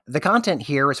The content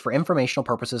here is for informational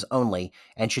purposes only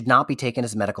and should not be taken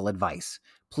as medical advice.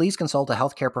 Please consult a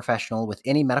healthcare professional with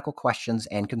any medical questions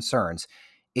and concerns.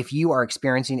 If you are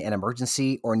experiencing an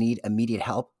emergency or need immediate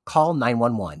help, call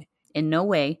 911. In no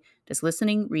way does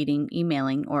listening, reading,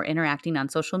 emailing, or interacting on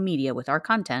social media with our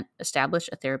content establish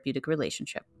a therapeutic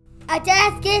relationship. I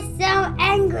just get so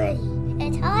angry.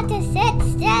 It's hard to sit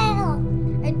still.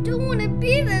 I don't want to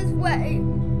be this way.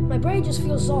 My brain just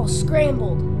feels all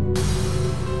scrambled.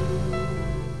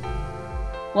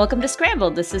 Welcome to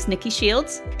Scrambled. This is Nikki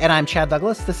Shields. And I'm Chad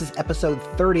Douglas. This is episode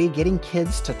 30, Getting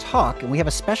Kids to Talk. And we have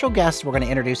a special guest we're going to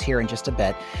introduce here in just a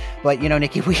bit. But, you know,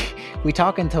 Nikki, we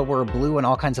talk until we're blue and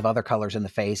all kinds of other colors in the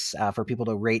face for people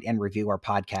to rate and review our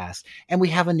podcast. And we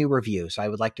have a new review, so I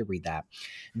would like to read that.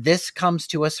 This comes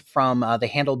to us from the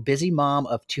handle Busy Mom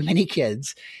of Too Many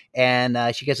Kids.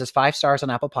 And she gives us 5 stars on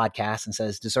Apple Podcasts and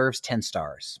says, deserves 10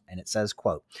 stars. And it says,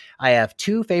 quote, I have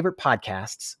 2 favorite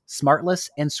podcasts, Smartless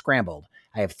and Scrambled.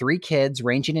 I have 3 kids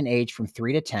ranging in age from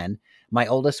 3 to 10. My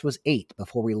oldest was 8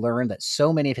 before we learned that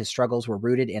so many of his struggles were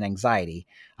rooted in anxiety.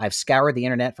 I've scoured the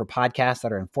internet for podcasts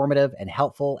that are informative and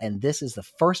helpful, and this is the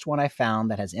first one I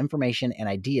found that has information and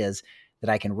ideas that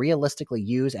I can realistically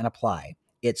use and apply.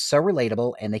 It's so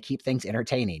relatable, and they keep things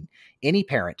entertaining. Any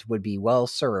parent would be well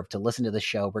served to listen to the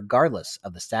show regardless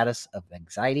of the status of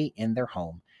anxiety in their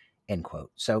home. End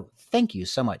quote. So thank you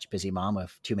so much, Busy Mom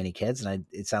of Too Many Kids. And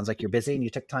it sounds like you're busy and you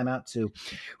took time out to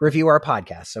review our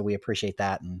podcast. So we appreciate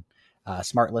that. And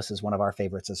Smartless is one of our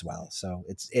favorites as well. So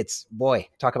it's boy,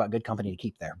 talk about good company to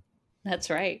keep there. That's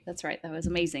right. That was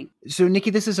amazing. So Nikki,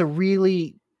 this is a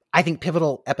really, I think,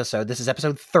 pivotal episode. This is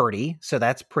episode 30. So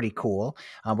that's pretty cool.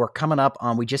 We're coming up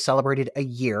on, we just celebrated a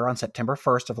year on September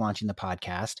 1st of launching the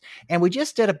podcast. And we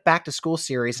just did a back to school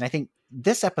series. And I think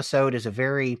this episode is a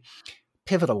very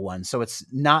pivotal one. So it's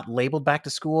not labeled back to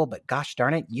school, but gosh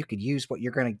darn it, you could use what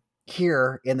you're going to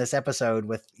hear in this episode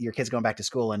with your kids going back to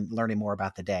school and learning more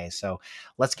about the day. So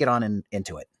let's get on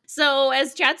into it. So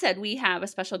as Chad said, we have a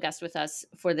special guest with us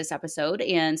for this episode.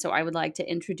 And so I would like to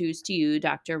introduce to you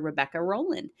Dr. Rebecca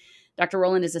Rowland. Dr.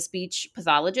 Rowland is a speech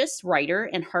pathologist, writer,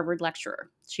 and Harvard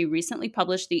lecturer. She recently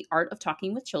published The Art of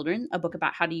Talking with Children, a book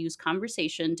about how to use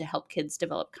conversation to help kids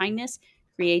develop kindness,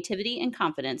 creativity, and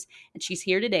confidence. And she's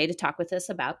here today to talk with us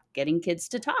about getting kids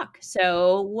to talk.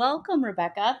 So welcome,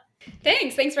 Rebecca.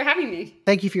 Thanks for having me.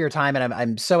 Thank you for your time. And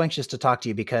I'm so anxious to talk to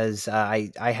you because I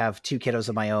have 2 kiddos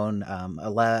of my own,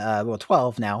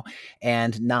 12 now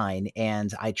and 9.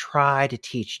 And I try to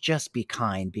teach just be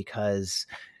kind because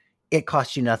it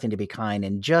costs you nothing to be kind.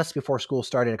 And just before school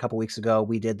started a couple weeks ago,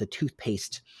 we did the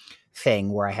toothpaste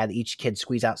thing where I had each kid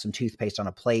squeeze out some toothpaste on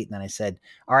a plate. And then I said,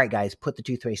 all right, guys, put the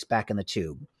toothpaste back in the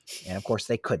tube. And of course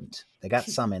they couldn't. They got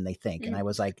some in, they think. And I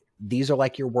was like, these are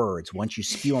like your words. Once you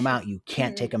spew them out, you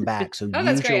can't take them back. So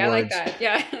use your words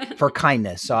for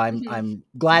kindness. So I'm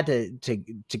glad to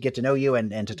get to know you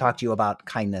and to talk to you about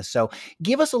kindness. So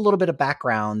give us a little bit of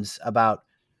backgrounds about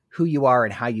who you are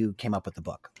and how you came up with the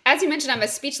book. As you mentioned, I'm a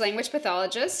speech language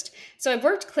pathologist. So I've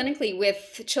worked clinically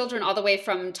with children all the way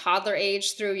from toddler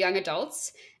age through young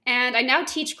adults. And I now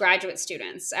teach graduate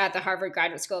students at the Harvard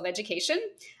Graduate School of Education.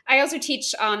 I also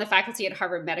teach on the faculty at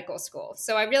Harvard Medical School.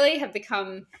 So I really have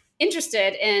become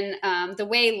interested in the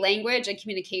way language and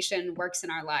communication works in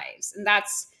our lives. And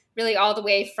that's really all the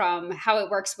way from how it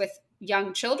works with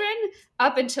young children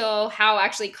up until how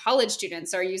actually college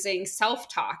students are using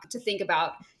self-talk to think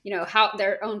about, how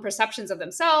their own perceptions of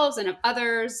themselves and of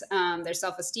others, their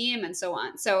self-esteem and so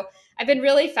on. So I've been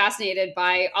really fascinated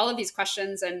by all of these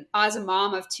questions. And as a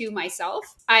mom of 2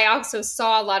 myself, I also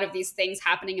saw a lot of these things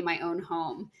happening in my own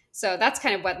home. So that's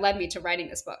kind of what led me to writing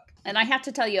this book. And I have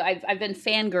to tell you, I've been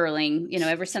fangirling,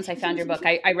 ever since I found your book.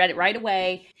 I read it right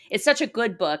away. It's such a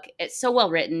good book. It's so well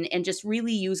written and just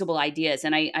really usable ideas.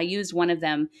 And I used one of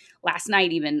them last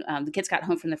night, even the kids got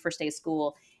home from the first day of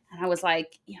school. And I was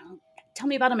like, tell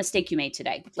me about a mistake you made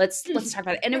today. Let's talk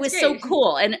about it. And it was so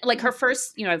cool. And like her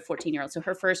first, I have a 14-year-old. So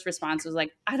her first response was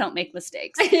like, I don't make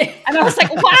mistakes. And I was like,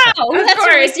 wow. Of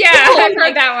course. Really cool. I've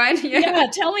heard that one. Yeah.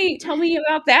 Tell me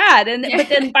about that. And but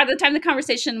then by the time the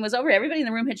conversation was over, everybody in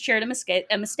the room had shared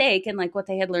a mistake and like what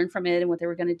they had learned from it and what they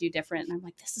were going to do different. And I'm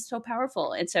like, this is so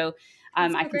powerful. And so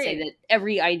I can say that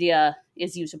every idea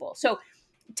is usable. So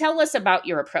tell us about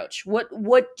your approach. What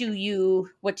do you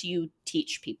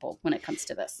teach people when it comes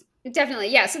to this? Definitely.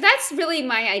 Yeah. So that's really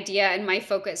my idea, and my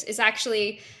focus is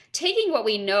actually taking what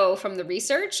we know from the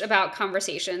research about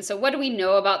conversation. So what do we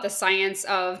know about the science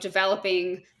of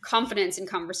developing confidence in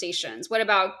conversations? What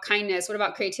about kindness? What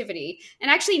about creativity?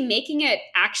 And actually making it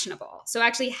actionable. So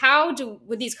actually, how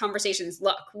would these conversations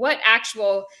look? What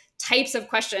actual types of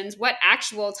questions, what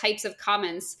actual types of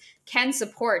comments can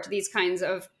support these kinds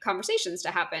of conversations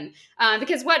to happen.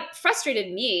 Because what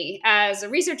frustrated me as a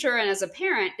researcher and as a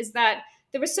parent is that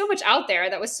there was so much out there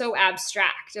that was so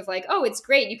abstract of like, oh, it's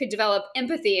great, you could develop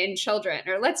empathy in children,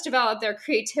 or let's develop their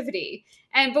creativity.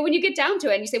 But when you get down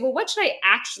to it and you say, well, what should I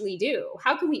actually do?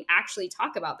 How can we actually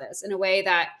talk about this in a way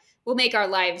that will make our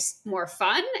lives more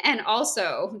fun and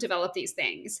also develop these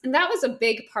things? And that was a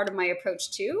big part of my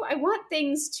approach too. I want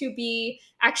things to be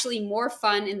actually more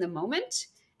fun in the moment,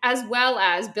 as well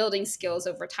as building skills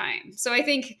over time. So I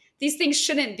think these things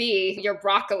shouldn't be your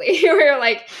broccoli where you're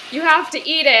like, you have to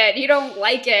eat it, you don't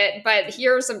like it, but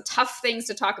here are some tough things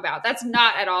to talk about. That's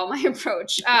not at all my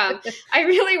approach. I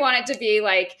really want it to be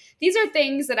like, these are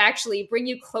things that actually bring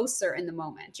you closer in the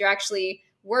moment. You're actually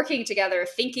working together,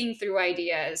 thinking through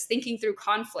ideas, thinking through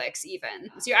conflicts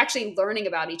even. So you're actually learning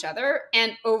about each other,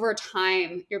 and over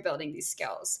time, you're building these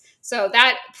skills. So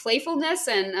that playfulness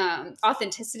and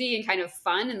authenticity and kind of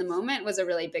fun in the moment was a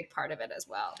really big part of it as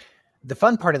well. The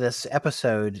fun part of this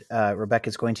episode, Rebecca,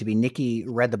 is going to be Nikki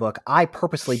read the book. I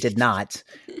purposely did not,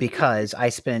 because I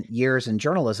spent years in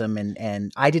journalism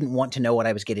and I didn't want to know what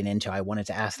I was getting into. I wanted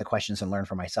to ask the questions and learn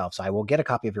for myself. So I will get a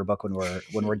copy of your book when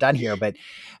we're done here. But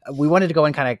we wanted to go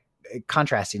in kind of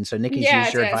contrasting. So Nikki's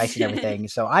used your advice and everything.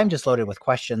 So I'm just loaded with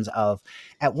questions of,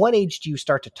 at what age do you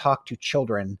start to talk to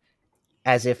children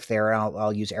as if they're,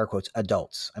 I'll use air quotes,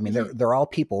 adults? I mean, they're all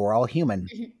people. We're all human.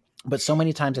 But so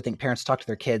many times I think parents talk to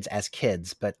their kids as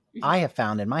kids. But I have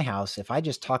found in my house, if I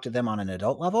just talk to them on an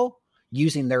adult level,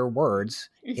 using their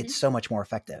words, it's so much more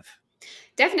effective.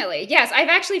 Definitely. Yes, I've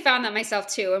actually found that myself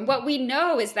too. And what we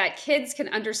know is that kids can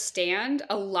understand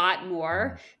a lot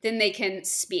more than they can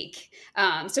speak.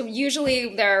 So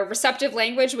usually their receptive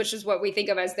language, which is what we think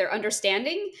of as their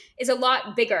understanding, is a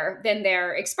lot bigger than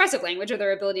their expressive language or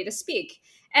their ability to speak.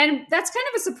 And that's kind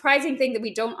of a surprising thing that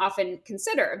we don't often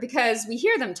consider, because we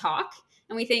hear them talk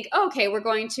and we think, oh, okay, we're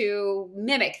going to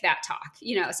mimic that talk,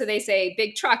 so they say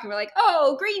big truck and we're like,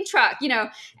 oh, green truck,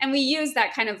 and we use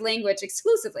that kind of language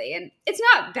exclusively. And it's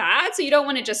not bad. So you don't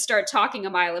want to just start talking a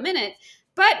mile a minute,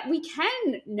 but we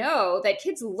can know that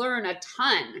kids learn a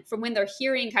ton from when they're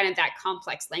hearing kind of that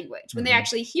complex language, when they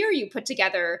actually hear you put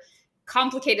together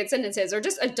complicated sentences or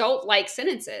just adult-like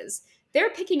sentences. They're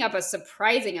picking up a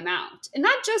surprising amount, and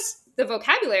not just the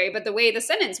vocabulary, but the way the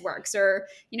sentence works, or,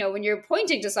 when you're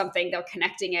pointing to something, they're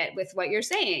connecting it with what you're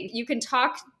saying. You can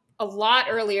talk a lot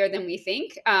earlier than we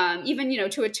think. Even,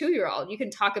 to a 2-year-old, you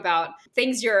can talk about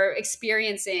things you're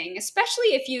experiencing,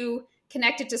 especially if you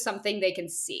connect it to something they can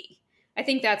see. I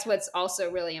think that's what's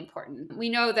also really important. We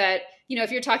know that, if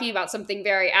you're talking about something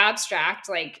very abstract,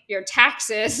 like your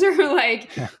taxes or like,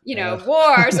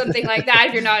 war or something like that,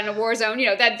 if you're not in a war zone,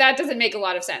 that doesn't make a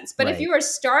lot of sense. But if you are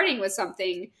starting with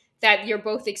something that you're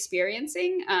both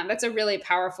experiencing, that's a really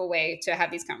powerful way to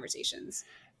have these conversations.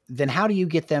 Then how do you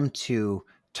get them to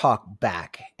talk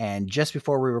back? And just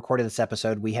before we recorded this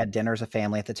episode, we had dinner as a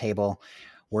family at the table.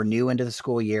 We're new into the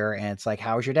school year, and it's like,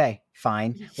 how was your day?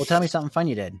 Fine. Well, tell me something fun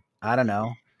you did. I don't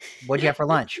know. What'd you have for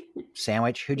lunch?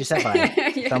 Sandwich. Who'd you sit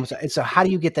by? So how do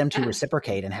you get them to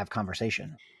reciprocate and have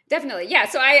conversation? Definitely. Yeah.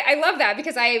 So I love that,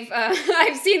 because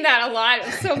I've seen that a lot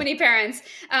with so many parents.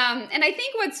 And I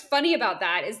think what's funny about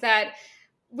that is that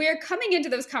we're coming into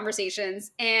those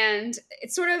conversations and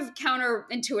it's sort of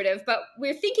counterintuitive, but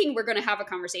we're thinking we're going to have a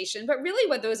conversation, but really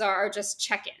what those are just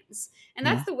check-ins. And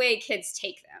that's the way kids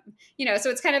take them, so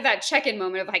it's kind of that check-in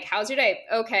moment of like, how's your day?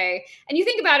 Okay. And you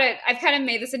think about it, I've kind of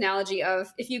made this analogy of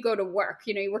if you go to work,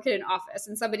 you work in an office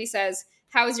and somebody says,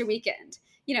 how was your weekend?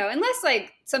 Unless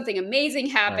like something amazing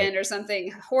happened or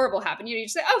something horrible happened, you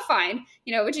just say, oh, fine.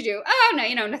 What'd you do? Oh,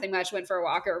 no, nothing much. Went for a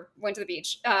walk or went to the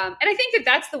beach. And I think that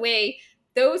that's the way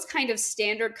those kind of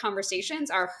standard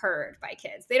conversations are heard by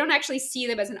kids. They don't actually see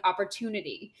them as an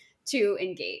opportunity to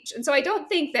engage. And so I don't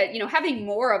think that, having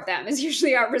more of them is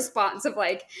usually our response of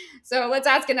like, so let's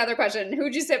ask another question.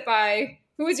 Who'd you sit by?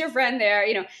 Who was your friend there?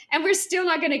 And we're still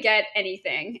not going to get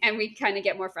anything. And we kind of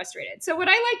get more frustrated. So what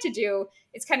I like to do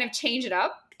is kind of change it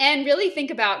up and really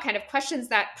think about kind of questions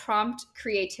that prompt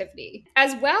creativity,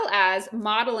 as well as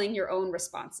modeling your own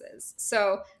responses.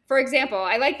 So for example,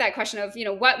 I like that question of,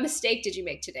 what mistake did you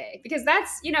make today? Because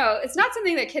that's, it's not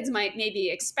something that kids might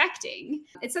maybe expecting.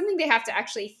 It's something they have to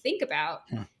actually think about.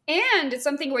 And it's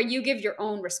something where you give your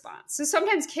own response. So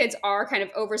sometimes kids are kind of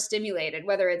overstimulated,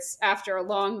 whether it's after a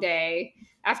long day,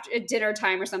 after a dinner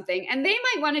time or something, and they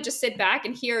might want to just sit back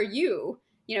and hear you,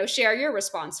 share your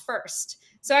response first.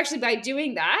 So actually by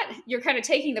doing that, you're kind of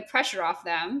taking the pressure off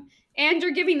them And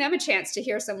you're giving them a chance to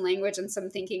hear some language and some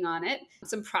thinking on it,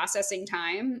 some processing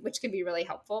time, which can be really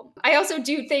helpful. I also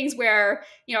do things where,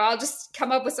 I'll just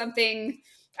come up with something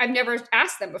I've never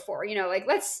asked them before, like,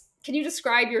 can you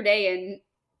describe your day in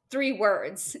 3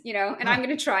 words, and I'm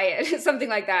going to try it, something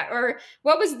like that. Or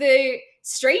what was the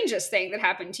strangest thing that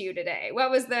happened to you today? What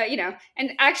was the,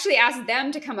 and actually ask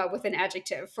them to come up with an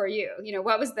adjective for you.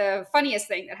 What was the funniest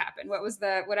thing that happened? What was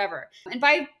the whatever? And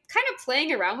by kind of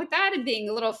playing around with that and being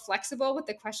a little flexible with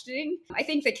the questioning, I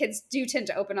think the kids do tend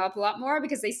to open up a lot more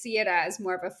because they see it as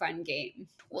more of a fun game.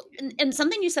 Well, and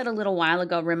something you said a little while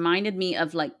ago reminded me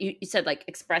of, like, you said, like,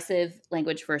 expressive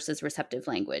language versus receptive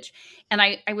language. And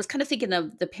I was kind of thinking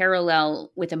of the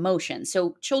parallel with emotion.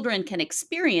 So children can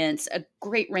experience a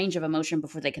great range of emotion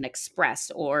before they can express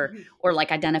or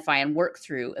like identify and work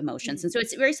through emotions. And so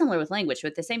it's very similar with language,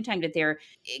 but at the same time that they're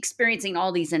experiencing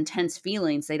all these intense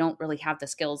feelings, they don't really have the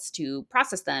skills to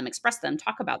process them, express them,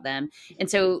 talk about them. And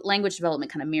so language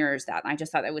development kind of mirrors that. And I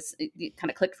just thought it kind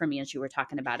of clicked for me as you were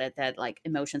talking about it, that like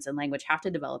emotions and language have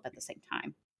to develop at the same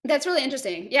time. That's really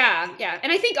interesting. Yeah.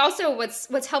 And I think also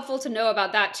what's helpful to know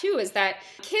about that too is that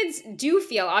kids do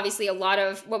feel obviously a lot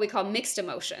of what we call mixed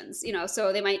emotions,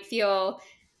 so they might feel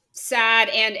sad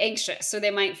and anxious. So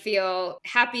they might feel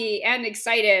happy and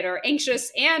excited, or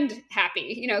anxious and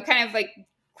happy, kind of like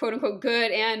quote unquote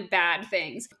good and bad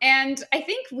things. And I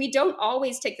think we don't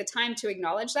always take the time to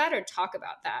acknowledge that or talk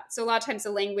about that. So a lot of times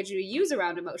the language we use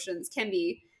around emotions can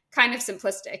be kind of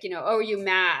simplistic, oh, are you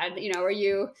mad? Were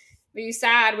you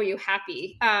sad? Were you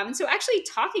happy? And so actually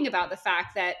talking about the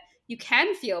fact that you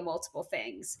can feel multiple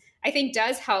things, I think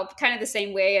does help, kind of the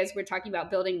same way as we're talking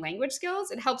about building language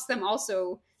skills. It helps them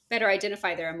also better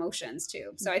identify their emotions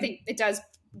too. So I think it does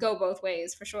go both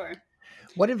ways for sure.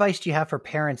 What advice do you have for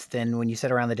parents then when you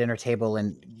sit around the dinner table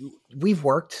and we've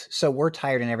worked, so we're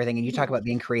tired and everything, and you talk about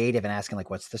being creative and asking like,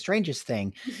 what's the strangest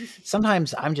thing?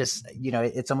 Sometimes I'm just,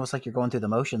 it's almost like you're going through the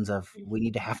motions of we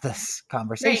need to have this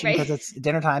conversation because it's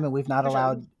dinner time and we've not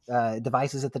allowed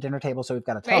devices at the dinner table. So we've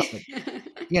got to talk. But,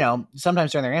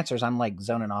 sometimes during their answers, I'm like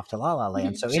zoning off to La La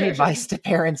Land. So any advice to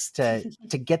parents to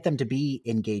get them to be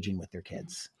engaging with their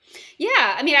kids? Yeah,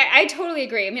 I mean, I totally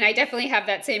agree. I mean, I definitely have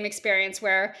that same experience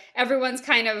where everyone's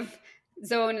kind of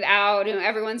zoned out,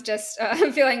 everyone's just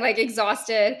feeling like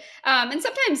exhausted. And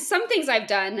sometimes some things I've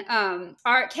done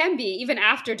can be even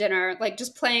after dinner, like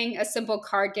just playing a simple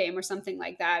card game or something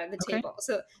like that at the table.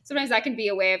 So sometimes that can be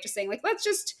a way of just saying like,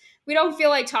 we don't feel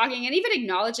like talking, and even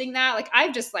acknowledging that, like,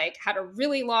 I've just like had a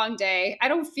really long day. I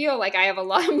don't feel like I have a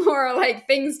lot more like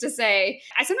things to say.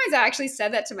 Sometimes I actually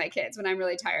said that to my kids when I'm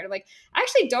really tired. I'm like, I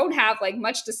actually don't have like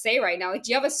much to say right now. Like,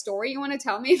 do you have a story you want to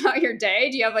tell me about your day?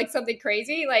 Do you have like something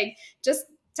crazy? Like, just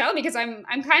tell me, because I'm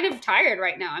kind of tired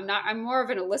right now. I'm more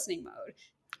of in a listening mode.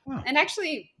 Huh. And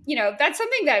actually, that's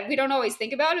something that we don't always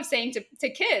think about of saying to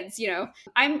kids,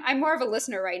 I'm more of a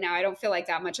listener right now. I don't feel like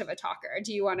that much of a talker.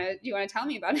 Do you want to tell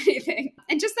me about anything?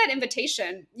 And just that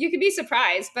invitation, you can be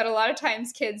surprised, but a lot of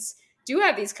times kids do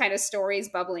have these kind of stories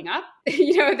bubbling up.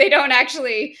 They don't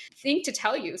actually think to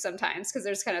tell you sometimes because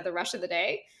there's kind of the rush of the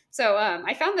day. So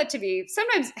I found that to be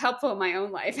sometimes helpful in my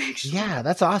own life, actually. Yeah,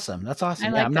 that's awesome.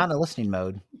 I'm not in a listening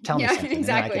mode. Tell me something.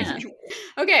 Exactly.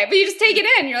 Okay, but you just take it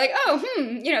in. You're like, oh,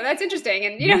 that's interesting.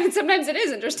 And, sometimes it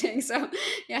is interesting. So,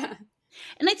 yeah.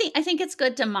 And I think it's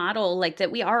good to model like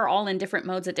that we are all in different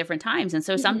modes at different times. And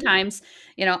so sometimes,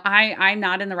 I'm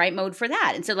not in the right mode for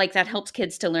that. And so like that helps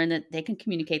kids to learn that they can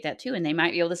communicate that too. And they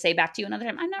might be able to say back to you another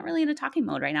time, I'm not really in a talking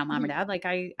mode right now, Mom or Dad. Like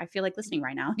I feel like listening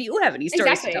right now. Do you have any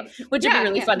stories to tell? Which would be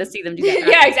really fun to see them do that.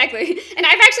 Yeah, exactly. And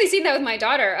I've actually seen that with my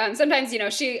daughter. Sometimes,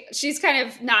 she's kind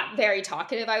of not very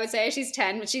talkative, I would say. She's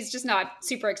 10, but she's just not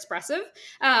super expressive.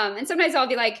 And sometimes I'll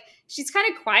be like, she's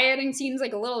kind of quiet and seems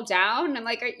like a little down. And I'm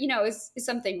like, is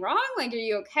something wrong? Like, are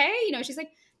you okay? She's like,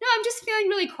 no, I'm just feeling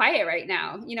really quiet right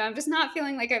now. I'm just not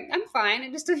feeling like I'm fine.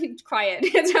 I'm just quiet.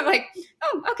 And so I'm like,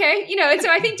 oh, okay. And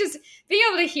so I think just being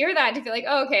able to hear that, to feel like,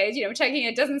 oh, okay, checking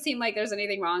it doesn't seem like there's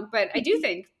anything wrong. But I do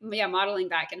think, modeling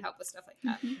that can help with stuff like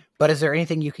that. But is there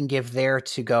anything you can give there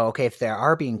to go, okay, if they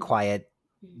are being quiet,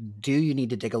 do you need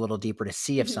to dig a little deeper to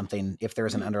see if there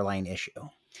is an underlying issue?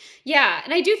 Yeah.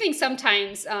 And I do think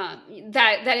sometimes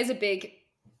that is a big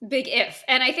if.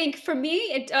 And I think for me,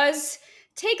 it does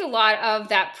take a lot of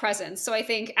that presence. So I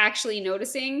think actually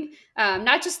noticing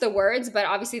not just the words, but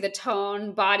obviously the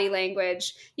tone, body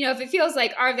language, if it feels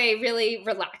like, are they really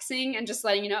relaxing and just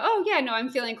letting you know, oh yeah, no, I'm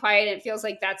feeling quiet. And it feels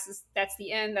like that's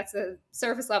the end, that's the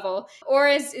surface level. Or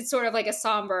is it sort of like a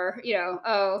somber,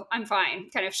 oh, I'm fine,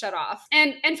 kind of shut off.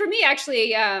 And for me,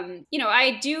 actually,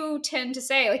 I do tend to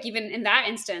say, like, even in that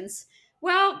instance,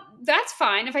 well, that's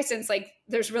fine if I sense like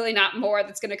there's really not more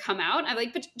that's going to come out. I'm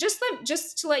like, but just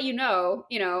to let you know,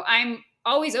 I'm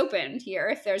always open here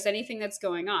if there's anything that's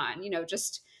going on,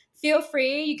 just feel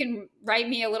free. You can write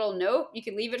me a little note. You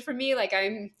can leave it for me. Like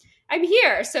I'm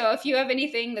here. So if you have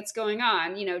anything that's going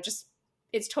on, just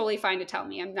it's totally fine to tell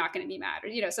me. I'm not going to be mad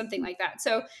or, something like that.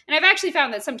 So, and I've actually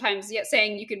found that sometimes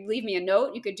saying you could leave me a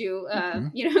note, you could do,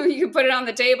 you can put it on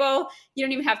the table. You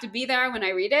don't even have to be there when I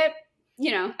read it,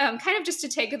 kind of just to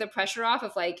take the pressure off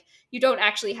of like, you don't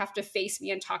actually have to face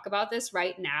me and talk about this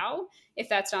right now if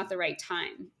that's not the right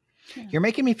time. You're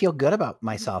making me feel good about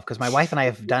myself because my wife and I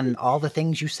have done all the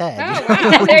things you said. Oh,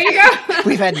 wow. There you go.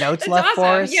 We've had notes left awesome.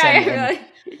 for us. Yeah,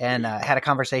 and had a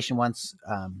conversation once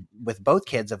with both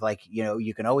kids of like,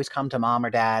 you can always come to mom or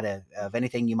dad of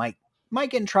anything you might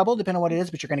get in trouble, depending on what it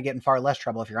is, but you're going to get in far less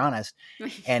trouble if you're honest.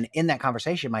 And in that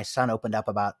conversation, my son opened up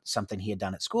about something he had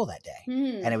done at school that day.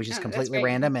 And it was just completely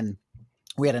random. And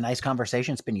we had a nice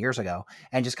conversation. It's been years ago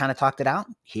and just kind of talked it out.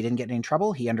 He didn't get in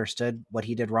trouble. He understood what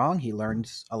he did wrong. He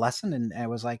learned a lesson. And I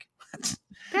was like,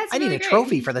 I need a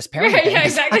trophy for this parenting thing. Yeah,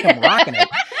 exactly. I'm rocking it.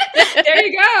 There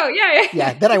you go.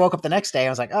 Yeah. Then I woke up the next day. I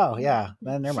was like, oh yeah,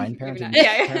 never mind. Parenting.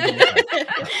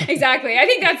 Exactly. I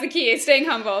think that's the key is staying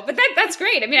humble, but that's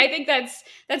great. I mean, I think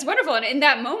that's wonderful. And in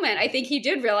that moment, I think he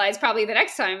did realize probably the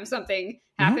next time something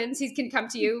happens, he can come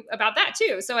to you about that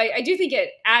too. So I do think it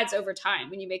adds over time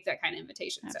when you make that kind of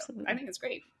invitation. Absolutely. So I think it's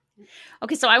great.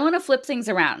 Okay, so I want to flip things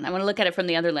around. I want to look at it from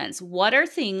the other lens. What are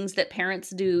things that parents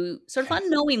do sort of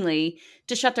unknowingly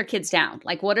to shut their kids down?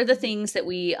 Like, what are the things that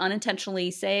we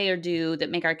unintentionally say or do that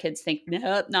make our kids think,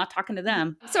 no, not talking to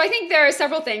them? So I think there are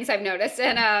several things I've noticed.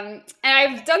 And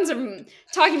I've done some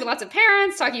talking with lots of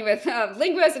parents, talking with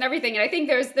linguists and everything. And I think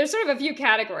there's sort of a few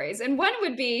categories. And one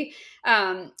would be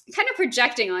kind of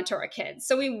projecting onto our kids.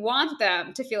 So we want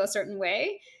them to feel a certain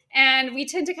way. And we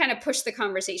tend to kind of push the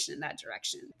conversation in that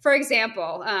direction. For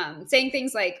example, saying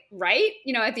things like, right,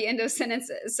 at the end of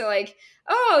sentences. So like,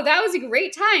 oh, that was a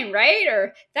great time, right?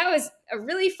 Or that was a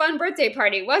really fun birthday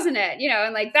party, wasn't it?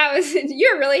 And like that was,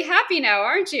 you're really happy now,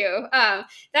 aren't you?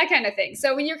 That kind of thing.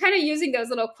 So when you're kind of using those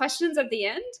little questions at the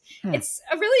end, it's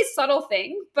a really subtle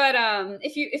thing. But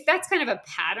if that's kind of a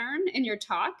pattern in your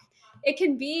talk, it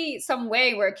can be some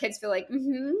way where kids feel like,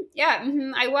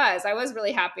 I was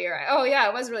really happy, or, oh yeah,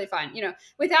 it was really fun,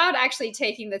 without actually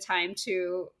taking the time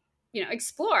to,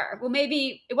 explore. Well,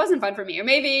 maybe it wasn't fun for me, or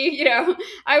maybe,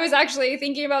 I was actually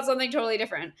thinking about something totally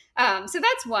different. So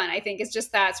that's one, I think, is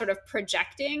just that sort of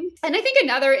projecting. And I think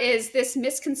another is this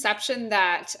misconception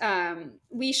that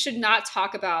we should not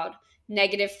talk about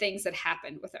negative things that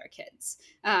happened with our kids.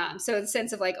 So the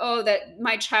sense of like, oh, that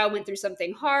my child went through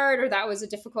something hard, or that was a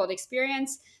difficult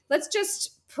experience. Let's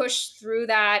just push through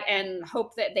that and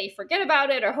hope that they forget about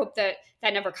it, or hope that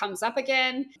that never comes up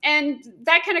again. And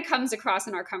that kind of comes across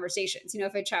in our conversations.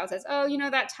 If a child says, oh,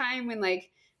 that time when like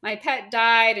my pet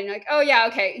died, and you're like, oh yeah,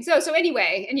 okay. So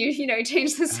anyway, and you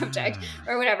change the subject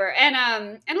or whatever. And a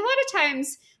lot of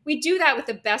times we do that with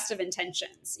the best of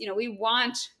intentions. We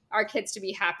want our kids to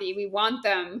be happy. We want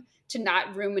them to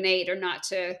not ruminate or not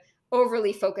to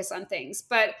overly focus on things.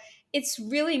 But it's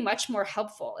really much more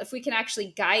helpful if we can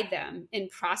actually guide them in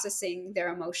processing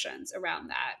their emotions around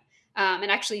that, and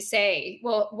actually say,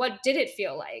 well, what did it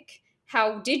feel like?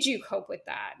 How did you cope with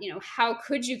that? How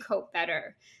could you cope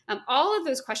better? All of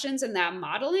those questions and that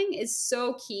modeling is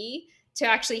so key to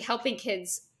actually helping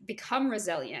kids become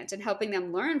resilient and helping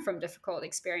them learn from difficult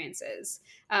experiences.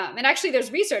 And actually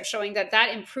there's research showing that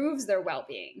improves their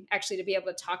well-being, actually, to be able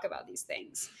to talk about these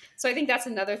things. So I think that's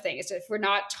another thing, is if we're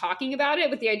not talking about it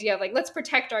with the idea of like, let's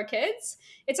protect our kids,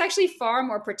 it's actually far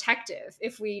more protective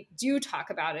if we do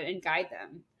talk about it and guide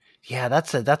them. Yeah,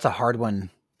 that's a hard one.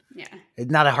 Yeah.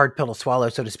 It's not a hard pill to swallow,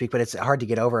 so to speak, but it's hard to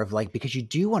get over, of like, because you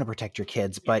do want to protect your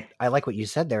kids. But I like what you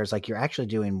said there, is like, you're actually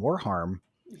doing more harm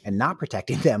and not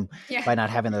protecting them by not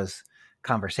having those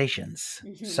conversations.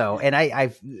 So, and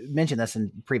I've mentioned this in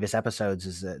previous episodes,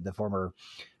 is the former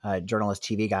journalist,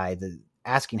 TV guy,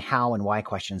 asking how and why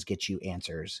questions get you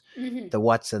answers. The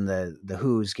what's and the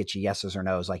who's get you yeses or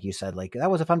nos. Like you said, like, that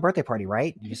was a fun birthday party,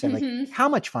 right? You said like, how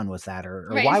much fun was that? Or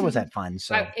why was that fun?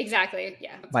 So exactly.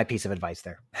 Yeah. My piece of advice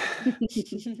there.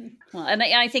 Well, and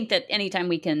I think that anytime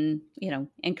we can,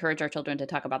 encourage our children to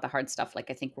talk about the hard stuff, like,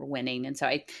 I think we're winning. And so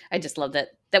I just love that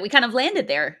we kind of landed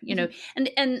there,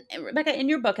 and Rebecca, in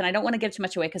your book, and I don't want to give too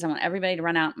much away because I want everybody to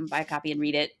run out and buy a copy and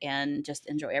read it and just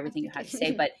enjoy everything you have to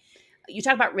say. But You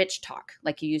talk about rich talk,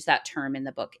 like you use that term in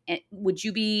the book. And would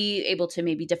you be able to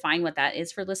maybe define what that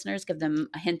is for listeners, give them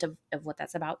a hint of what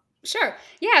that's about? Sure.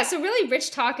 Yeah. So, really,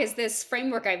 Rich Talk is this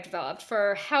framework I've developed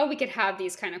for how we could have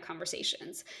these kind of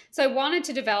conversations. So, I wanted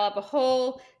to develop a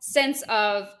whole sense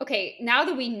of, okay, now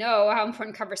that we know how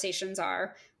important conversations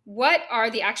are, what are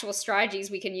the actual strategies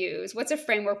we can use? What's a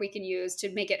framework we can use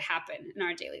to make it happen in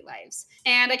our daily lives?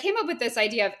 And I came up with this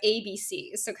idea of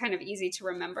ABCs, so kind of easy to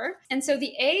remember. And so,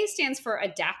 the A stands for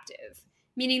adaptive,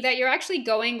 meaning that you're actually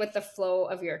going with the flow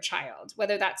of your child,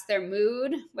 whether that's their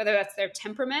mood, whether that's their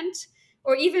temperament,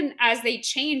 or even as they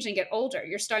change and get older,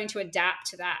 you're starting to adapt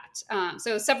to that.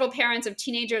 So several parents of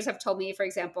teenagers have told me, for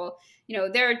example,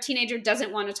 their teenager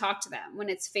doesn't want to talk to them when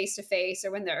it's face to face or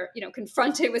when they're,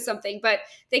 confronted with something, but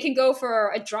they can go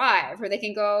for a drive or they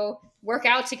can go work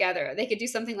out together. They could do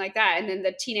something like that. And then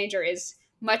the teenager is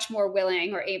much more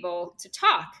willing or able to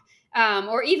talk.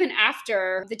 Or even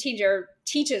after the teenager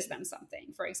teaches them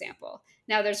something, for example.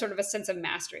 Now there's sort of a sense of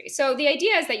mastery. So the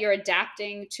idea is that you're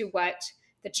adapting to what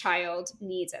the child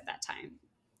needs at that time.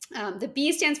 The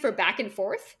B stands for back and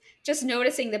forth, just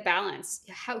noticing the balance.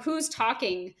 Who's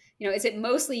talking? Is it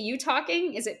mostly you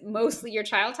talking? Is it mostly your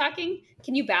child talking?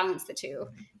 Can you balance the two?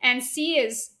 And C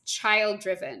is child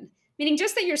driven, meaning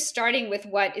just that you're starting with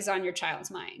what is on your child's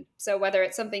mind. So whether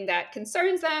it's something that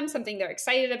concerns them, something they're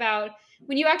excited about,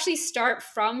 when you actually start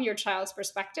from your child's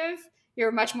perspective,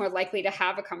 you're much more likely to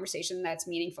have a conversation that's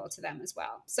meaningful to them as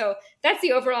well. So that's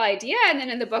the overall idea. And then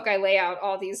in the book, I lay out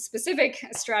all these specific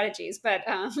strategies, but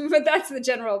that's the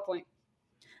general point.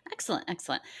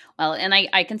 Excellent. Well, and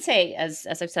I can say, as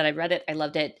I've said, I read it, I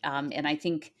loved it. And I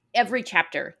think every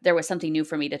chapter there was something new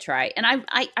for me to try. And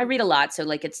I read a lot. So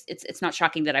like, it's not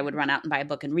shocking that I would run out and buy a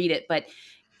book and read it, but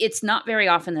it's not very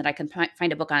often that I can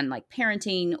find a book on like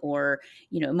parenting or,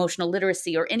 emotional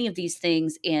literacy or any of these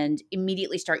things and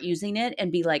immediately start using it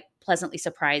and be like pleasantly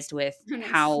surprised with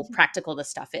how practical the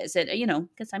stuff is. It,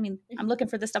 because I'm looking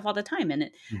for this stuff all the time and I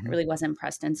really was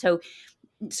impressed. And so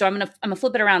I'm gonna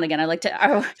flip it around again. I like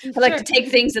to take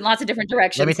things in lots of different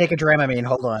directions. Let me take a Dramamine.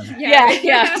 Hold on.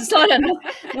 Yeah. Slow down.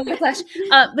 No whiplash.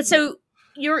 But so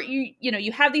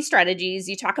you have these strategies,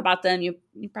 you talk about them, you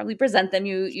probably present them,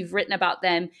 you've written about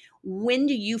them. When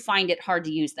do you find it hard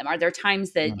to use them? Are there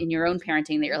times that in your own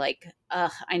parenting that you're like,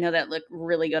 I know that looked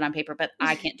really good on paper, but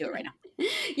I can't do it right now?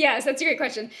 Yes, that's a great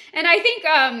question. And I think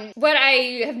what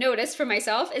I have noticed for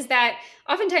myself is that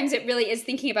oftentimes it really is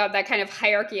thinking about that kind of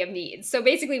hierarchy of needs. So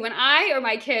basically when I or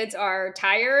my kids are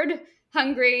tired,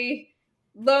 hungry,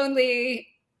 lonely,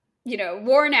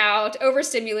 worn out,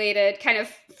 overstimulated, kind of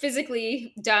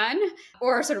physically done,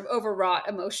 or sort of overwrought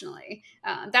emotionally.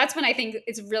 That's when I think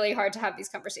it's really hard to have these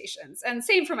conversations. And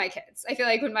same for my kids. I feel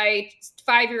like when my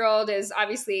 5-year-old is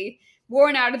obviously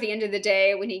worn out at the end of the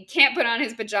day, when he can't put on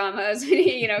his pajamas, when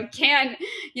he, can't,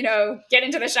 get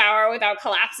into the shower without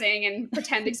collapsing and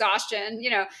pretend exhaustion,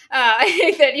 I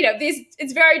think that,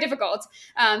 it's very difficult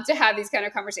to have these kind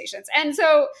of conversations. And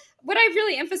so what I've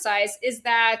really emphasized is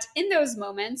that in those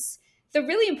moments, the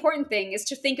really important thing is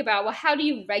to think about, well, how do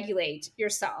you regulate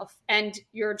yourself and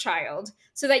your child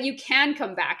so that you can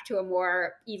come back to a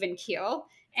more even keel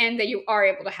and that you are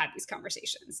able to have these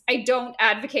conversations. I don't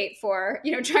advocate for,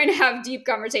 trying to have deep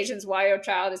conversations while your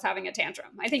child is having a tantrum.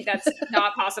 I think that's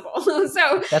not possible.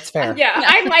 So that's fair. Yeah.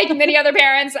 I, like many other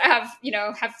parents, have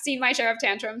seen my share of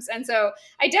tantrums. And so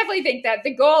I definitely think that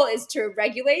the goal is to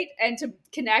regulate and to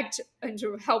connect and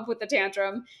to help with the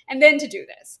tantrum and then to do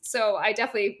this. So I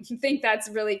definitely think that's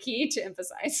really key to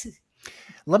emphasize.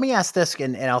 Let me ask this,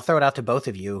 and I'll throw it out to both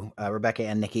of you, Rebecca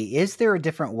and Nikki. Is there a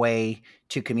different way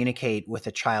to communicate with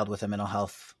a child with a mental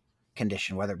health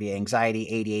condition, whether it be anxiety,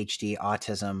 ADHD,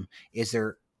 autism? Is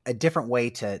there a different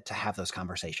way to have those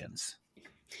conversations?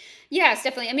 Yes,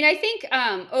 definitely. I think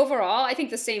overall, I think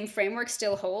the same framework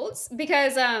still holds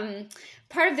because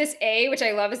part of this A, which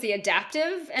I love, is the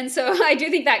adaptive. And so I do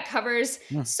think that covers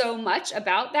so much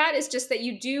about that. It's just that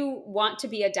you do want to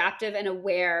be adaptive and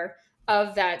aware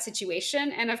of that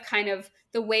situation and of kind of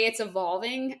the way it's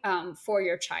evolving for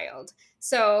your child.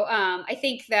 So I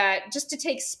think that just to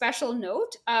take special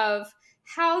note of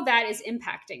how that is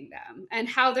impacting them and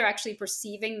how they're actually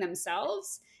perceiving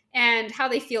themselves and how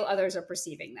they feel others are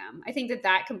perceiving them. I think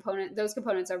those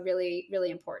components are really,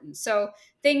 really important. So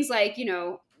things like,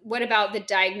 what about the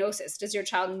diagnosis? Does your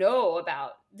child know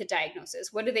about the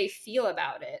diagnosis? What do they feel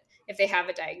about it if they have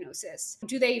a diagnosis?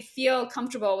 Do they feel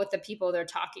comfortable with the people they're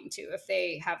talking to if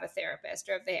they have a therapist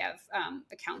or if they have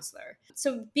a counselor?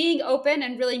 So being open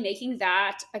and really making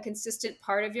that a consistent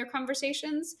part of your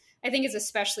conversations, I think is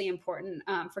especially important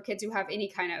for kids who have any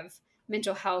kind of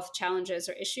mental health challenges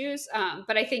or issues.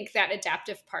 But I think that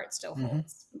adaptive part still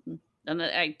holds. And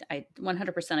I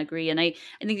 100% agree. And I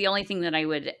think the only thing that I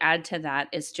would add to that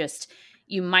is just,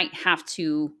 you might have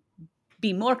to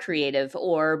be more creative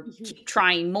or keep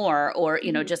trying more, or,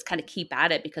 just kind of keep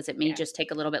at it, because it may just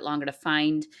take a little bit longer to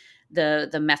find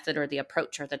the method or the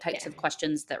approach or the types of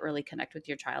questions that really connect with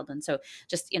your child. And so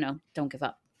just, don't give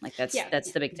up. Like that's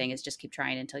the big thing, is just keep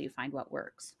trying until you find what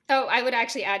works. Oh, I would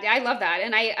actually add, I love that.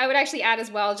 And I would actually add as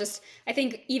well, just, I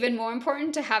think even more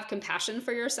important to have compassion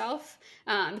for yourself.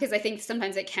 Because I think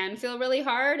sometimes it can feel really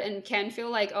hard and can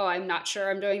feel like, oh, I'm not sure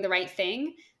I'm doing the right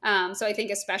thing. So I think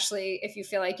especially if you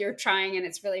feel like you're trying and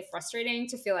it's really frustrating,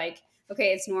 to feel like,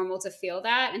 okay, it's normal to feel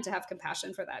that, and to have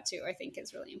compassion for that too, I think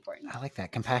is really important. I like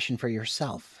that. Compassion for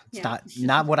yourself. It's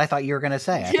not what I thought you were going to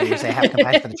say. I thought you were going to say have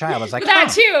compassion for the child. I was like,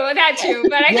 that too.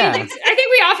 But I think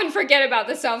we often forget about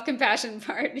the self-compassion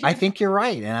part. I think you're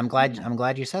right. And I'm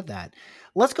glad you said that.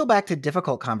 Let's go back to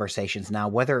difficult conversations now,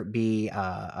 whether it be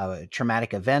a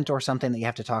traumatic event or something that you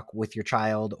have to talk with your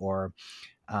child, or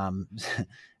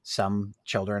some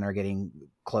children are getting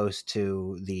close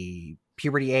to the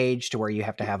puberty age to where you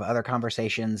have to have other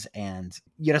conversations. And,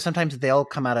 sometimes they'll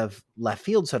come out of left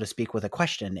field, so to speak, with a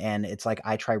question. And it's like,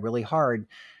 I try really hard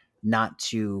not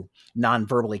to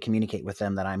non-verbally communicate with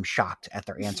them that I'm shocked at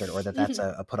their answer, or that's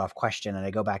a put off question. And I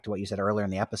go back to what you said earlier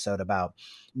in the episode about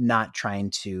not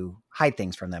trying to hide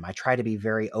things from them. I try to be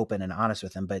very open and honest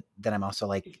with them, but then I'm also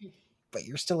like, but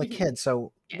you're still a kid.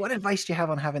 So what advice do you have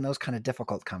on having those kind of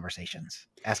difficult conversations?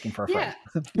 Asking for a friend.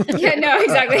 Yeah, no,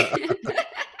 exactly.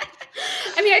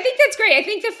 I mean, I think that's great. I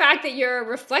think the fact that you're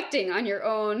reflecting on your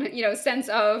own, sense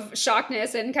of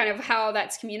shockness and kind of how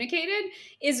that's communicated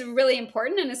is really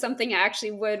important, and is something I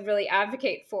actually would really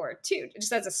advocate for too,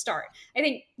 just as a start. I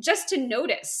think just to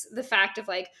notice the fact of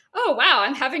like, oh, wow,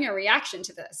 I'm having a reaction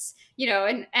to this,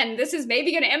 and this is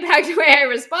maybe going to impact the way I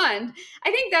respond.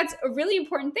 I think that's a really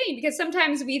important thing, because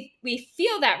sometimes we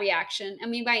feel that reaction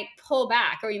and we might pull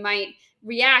back, or we might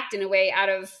react in a way out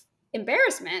of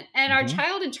embarrassment, and our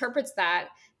child interprets that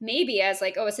maybe as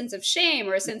like, oh, a sense of shame,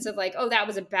 or a sense of like, oh, that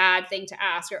was a bad thing to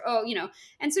ask, or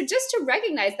and so just to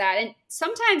recognize that. And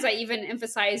sometimes I even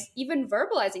emphasize even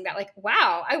verbalizing that, like,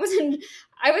 wow, I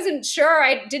wasn't sure,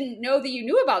 I didn't know that you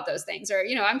knew about those things, or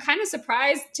I'm kind of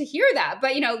surprised to hear that,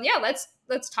 but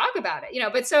let's talk about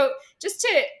it, but so just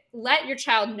to let your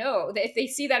child know that if they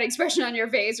see that expression on your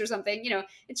face or something,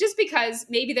 it's just because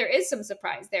maybe there is some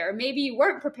surprise there, or maybe you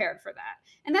weren't prepared for that.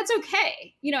 And that's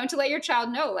okay, and to let your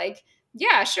child know, like,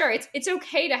 yeah, sure, it's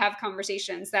okay to have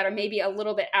conversations that are maybe a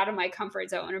little bit out of my comfort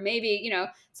zone, or maybe,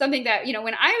 something that,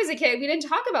 when I was a kid, we didn't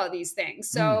talk about these things.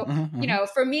 So,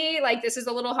 for me, like, this is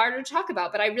a little harder to talk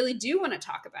about, but I really do want to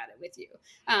talk about it with you.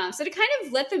 So to kind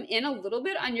of let them in a little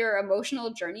bit on your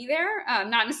emotional journey there,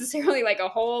 not necessarily like a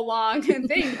whole long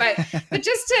thing, but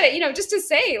just to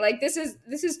say, like, this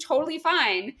is totally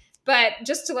fine. But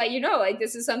just to let you know, like,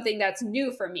 this is something that's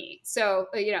new for me. So,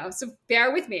 so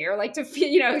bear with me, or like to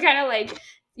feel, kind of like,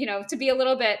 to be a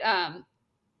little bit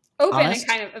open and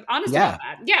kind of honest about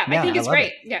that. Yeah, I think it's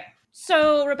great. Yeah.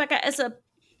 So, Rebecca, as a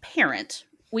parent,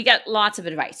 we get lots of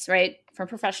advice, right? From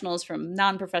professionals, from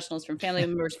non-professionals, from family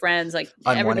members, friends, like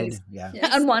everybody's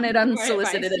unwanted,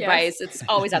 unsolicited advice. Yes. It's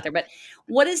always out there. But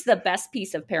what is the best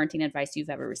piece of parenting advice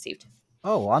you've ever received?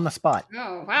 Oh, on the spot.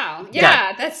 Oh, wow.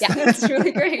 Yeah. That's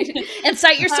really great. And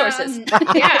cite your sources.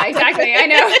 Yeah, exactly. I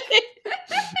know.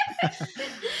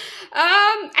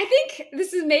 I think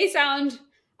this may sound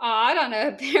odd on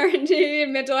a parenting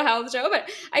and mental health show, but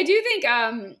I do think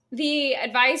the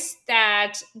advice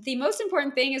that the most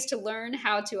important thing is to learn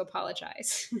how to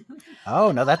apologize.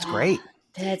 Oh, no, that's great.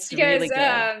 That's really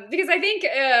good. Because I think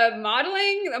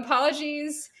modeling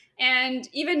apologies and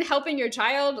even helping your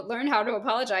child learn how to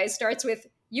apologize starts with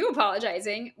you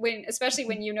apologizing, especially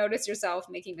when you notice yourself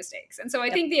making mistakes. And so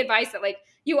I think the advice that, like,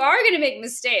 you are going to make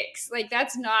mistakes, like,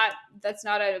 that's not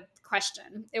a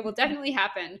question. It will definitely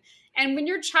happen. And when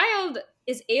your child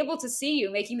is able to see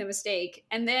you making the mistake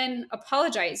and then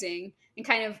apologizing and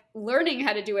kind of learning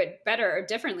how to do it better or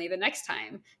differently the next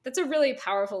time, that's a really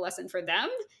powerful lesson for them.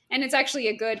 And it's actually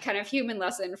a good kind of human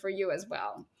lesson for you as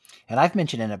well. And I've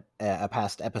mentioned in a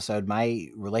past episode, my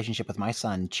relationship with my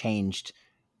son changed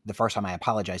the first time I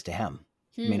apologized to him.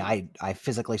 I mean, I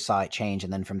physically saw it change.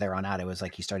 And then from there on out, it was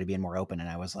like he started being more open. And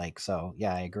I was like, so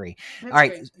yeah, I agree. That's all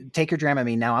right, great. Take your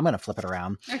Dramamine. Now I'm going to flip it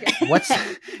around. Okay.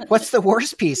 What's the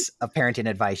worst piece of parenting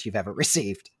advice you've ever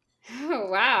received? Oh,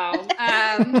 wow.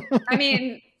 I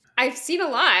mean, I've seen a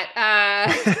lot.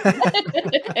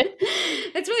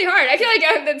 It's really hard. I feel like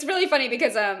that's really funny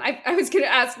because I was going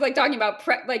to ask, like, talking about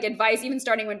advice, even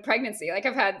starting when pregnancy. Like,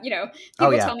 I've had,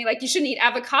 people tell me, like, you shouldn't eat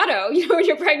avocado, when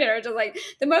you're pregnant, or just like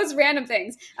the most random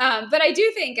things. But I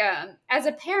do think as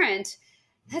a parent,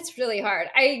 that's really hard.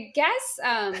 I guess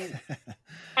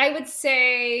I would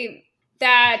say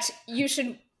that you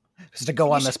should just to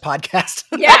go on this podcast.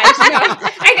 Yeah,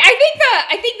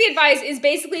 I think the advice is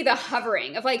basically the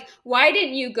hovering of like, why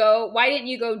didn't you go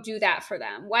do that for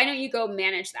them? Why don't you go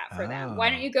manage that for them? Why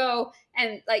don't you go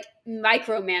and like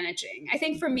micromanaging? I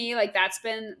think for me, like that's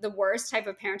been the worst type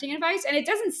of parenting advice, and it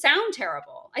doesn't sound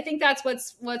terrible. I think that's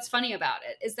what's funny about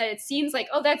it, is that it seems like,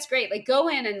 oh, that's great. Like go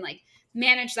in and like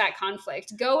manage that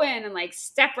conflict. Go in and like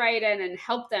step right in and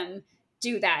help them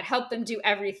do that, help them do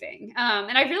everything.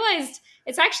 And I realized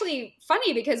it's actually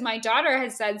funny because my daughter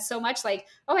has said so much like,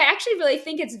 oh, I actually really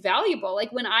think it's valuable.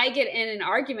 Like when I get in an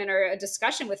argument or a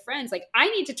discussion with friends, like I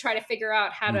need to try to figure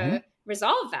out how to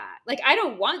resolve that. Like, I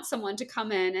don't want someone to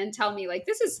come in and tell me like,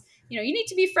 this is, you need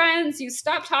to be friends, you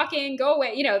stop talking, go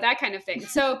away, that kind of thing.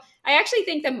 So I actually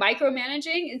think that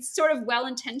micromanaging, it's sort of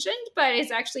well-intentioned, but it's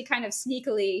actually kind of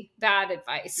sneakily bad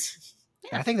advice.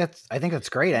 Yeah. I think that's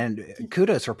great, and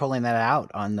kudos for pulling that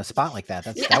out on the spot like that.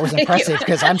 That was impressive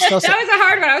because I'm still. That was a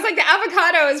hard one. I was like, the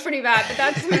avocado is pretty bad, but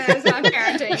that's not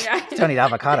parenting. Yeah. I don't eat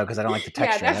avocado because I don't like the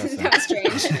texture. Yeah, that was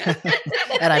strange.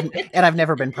 and I've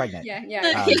never been pregnant.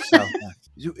 Yeah.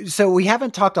 So we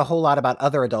haven't talked a whole lot about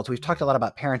other adults. We've talked a lot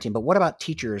about parenting, but what about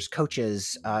teachers,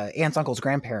 coaches, aunts, uncles,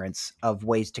 grandparents of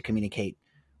ways to communicate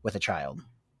with a child?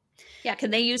 Yeah, can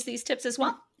they use these tips as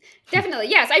well? Definitely.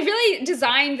 Yes. I really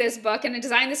designed this book and I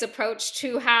designed this approach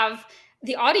to have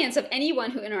the audience of anyone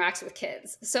who interacts with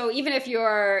kids. So even if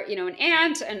you're, an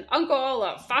aunt, an uncle,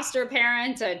 a foster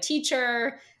parent, a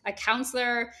teacher, a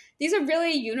counselor, these are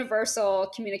really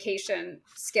universal communication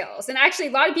skills. And actually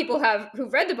a lot of people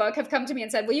who've read the book have come to me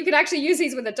and said, well, you could actually use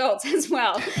these with adults as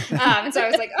well. And so I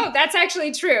was like, oh, that's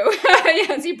actually true.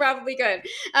 Yes, you probably could.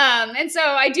 And so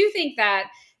I do think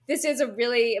that this is a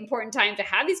really important time to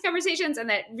have these conversations, and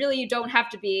that really you don't have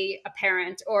to be a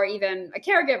parent or even a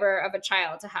caregiver of a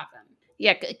child to have them.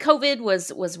 Yeah, COVID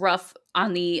was rough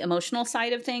on the emotional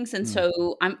side of things. And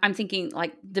so I'm thinking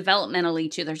like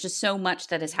developmentally too, there's just so much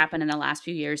that has happened in the last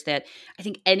few years that I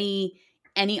think any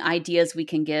ideas we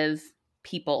can give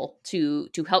people to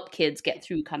help kids get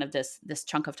through kind of this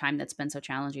chunk of time that's been so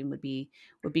challenging would be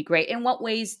great. In what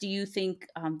ways do you think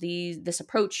this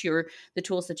approach, the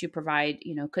tools that you provide,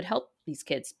 could help these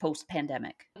kids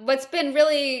post-pandemic? What's been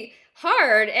really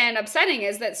hard and upsetting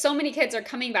is that so many kids are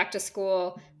coming back to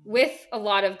school with a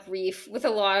lot of grief, with a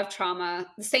lot of trauma.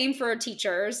 The same for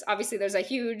teachers. Obviously, there's a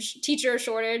huge teacher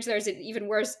shortage. There's an even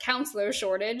worse counselor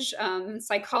shortage,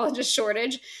 psychologist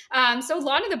shortage. So a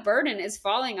lot of the burden is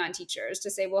falling on teachers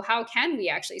to say, well, how can we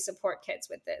actually support kids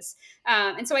with this?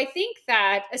 And so I think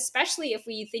that especially if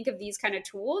we think of these kind of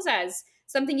tools as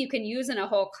something you can use in a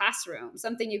whole classroom,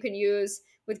 something you can use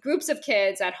with groups of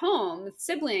kids at home, with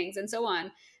siblings and so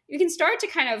on, you can start to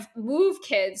kind of move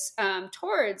kids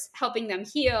towards helping them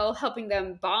heal, helping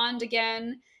them bond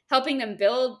again, helping them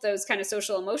build those kind of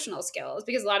social emotional skills.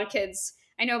 Because a lot of kids,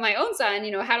 I know my own son,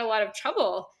 had a lot of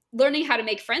trouble learning how to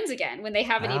make friends again when they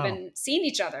haven't even seen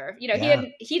each other.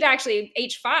 He'd actually,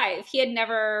 age 5, he had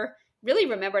never really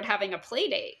remembered having a play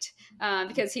date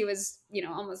because he was,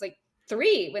 almost like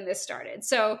 3 when this started.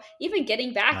 So even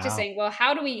getting back to saying, well,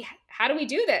 how do we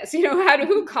do this?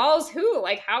 Who calls who?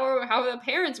 Like, how are the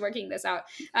parents working this out?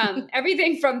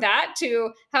 Everything from that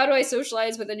to how do I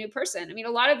socialize with a new person? I mean,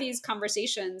 a lot of these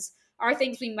conversations are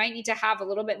things we might need to have a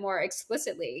little bit more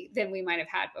explicitly than we might have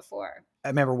had before. I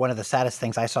remember one of the saddest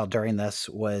things I saw during this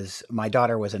was my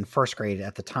daughter was in first grade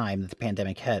at the time that the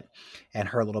pandemic hit, and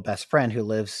her little best friend who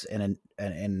lives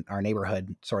in our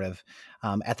neighborhood sort of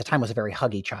at the time was a very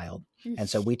huggy child. And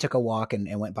so we took a walk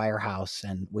and went by her house,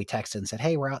 and we texted and said,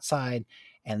 hey, we're outside.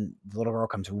 And the little girl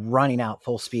comes running out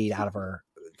full speed out of her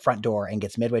front door and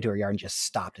gets midway to her yard and just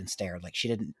stopped and stared like she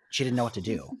didn't know what to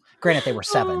do. Granted, they were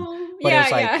 7, but it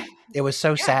was like, it was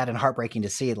so sad and heartbreaking to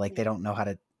see, like, they don't know how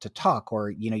to talk, or,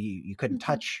 you couldn't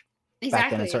touch back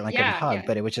then, and certainly couldn't hug,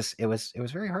 but it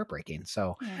was very heartbreaking.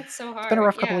 So it's so hard. It's been a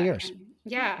rough couple of years.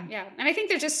 Yeah. And I think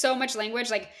there's just so much language.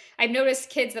 Like, I've noticed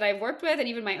kids that I've worked with, and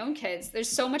even my own kids, there's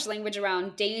so much language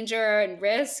around danger and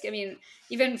risk. I mean,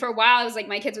 even for a while, it was like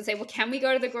my kids would say, well, can we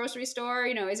go to the grocery store?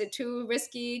 Is it too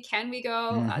risky? Can we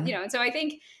go? And so I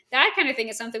think that kind of thing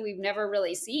is something we've never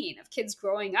really seen, of kids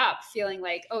growing up feeling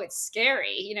like, oh, it's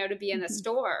scary, to be in the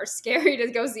store, or scary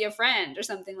to go see a friend or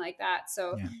something like that.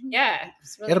 So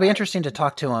it's really it'll be interesting to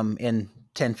talk to them in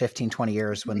 10, 15, 20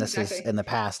 years when this is in the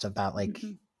past about like,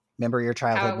 remember your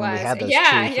childhood when we had those 2,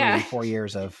 3, and 4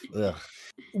 years of, ugh.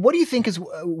 What do you think is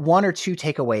one or two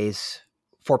takeaways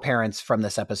for parents from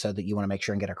this episode that you want to make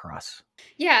sure and get across?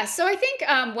 Yeah, so I think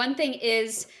one thing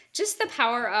is just the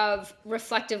power of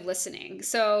reflective listening.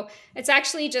 So it's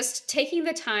actually just taking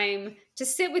the time to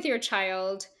sit with your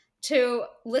child, to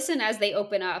listen as they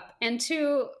open up, and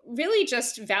to really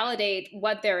just validate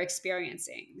what they're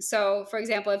experiencing. So, for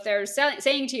example, if they're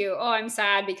saying to you, oh, I'm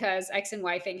sad because X and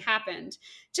Y thing happened,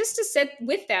 just to sit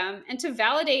with them and to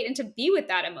validate and to be with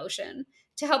that emotion,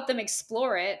 to help them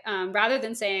explore it, rather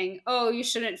than saying, oh, you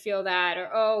shouldn't feel that, or,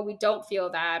 oh, we don't feel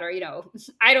that, or,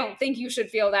 I don't think you should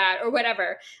feel that, or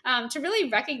whatever, to really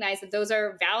recognize that those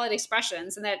are valid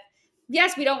expressions, and that,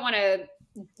 yes, we don't want to,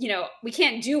 we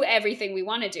can't do everything we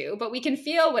want to do, but we can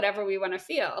feel whatever we want to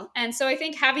feel. And so I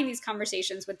think having these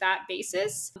conversations with that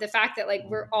basis, the fact that like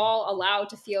we're all allowed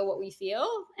to feel what we feel,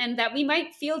 and that we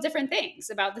might feel different things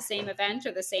about the same event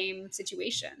or the same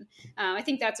situation. I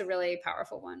think that's a really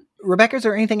powerful one. Rebecca, is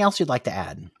there anything else you'd like to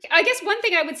add? I guess one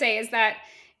thing I would say is that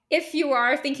if you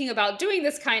are thinking about doing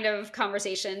this kind of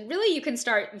conversation, really you can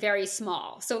start very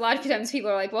small. So a lot of times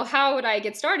people are like, well, how would I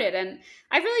get started? And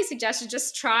I really suggested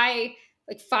just try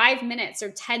like 5 minutes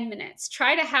or 10 minutes.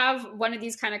 Try to have one of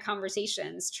these kind of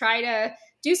conversations. Try to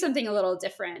do something a little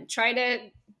different. Try to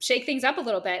shake things up a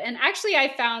little bit. And actually,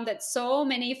 I found that so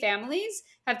many families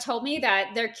have told me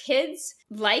that their kids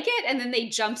like it and then they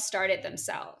jumpstart it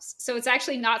themselves. So it's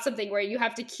actually not something where you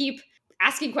have to keep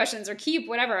asking questions or keep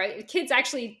whatever. Kids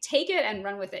actually take it and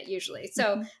run with it usually.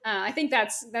 So I think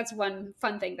that's one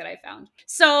fun thing that I found.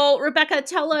 So Rebecca,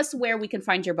 tell us where we can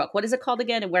find your book. What is it called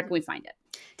again, and where can we find it?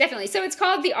 Definitely. So it's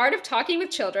called The Art of Talking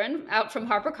with Children, out from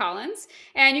HarperCollins.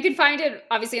 And you can find it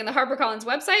obviously on the HarperCollins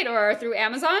website or through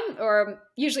Amazon, or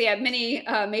usually at many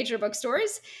major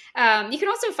bookstores. You can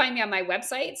also find me on my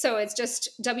website. So it's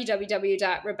just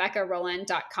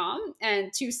www.rebeccarowland.com,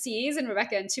 and 2 C's in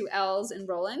Rebecca and 2 L's in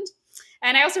Roland.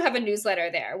 And I also have a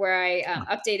newsletter there where I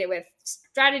update it with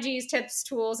strategies, tips,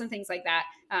 tools, and things like that.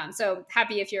 So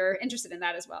happy if you're interested in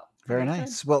that as well. Very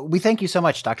nice. Well, we thank you so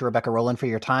much, Dr. Rebecca Rowland, for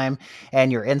your time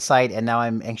and your insight. And now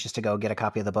I'm anxious to go get a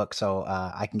copy of the book so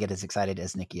I can get as excited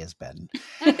as Nikki has been.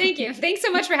 Oh, thank you. Thanks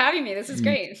so much for having me. This is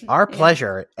great. Our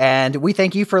pleasure. And we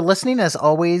thank you for listening. As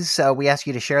always, we ask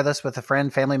you to share this with a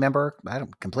friend, family member,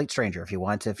 complete stranger if you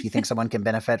want. If you think someone can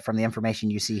benefit from the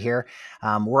information you see here.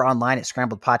 We're online at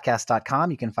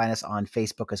scrambledpodcast.com. You can find us on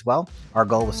Facebook as well. Our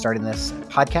goal with starting this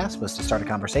podcast was to start a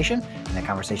conversation, and that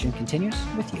conversation continues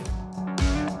with you.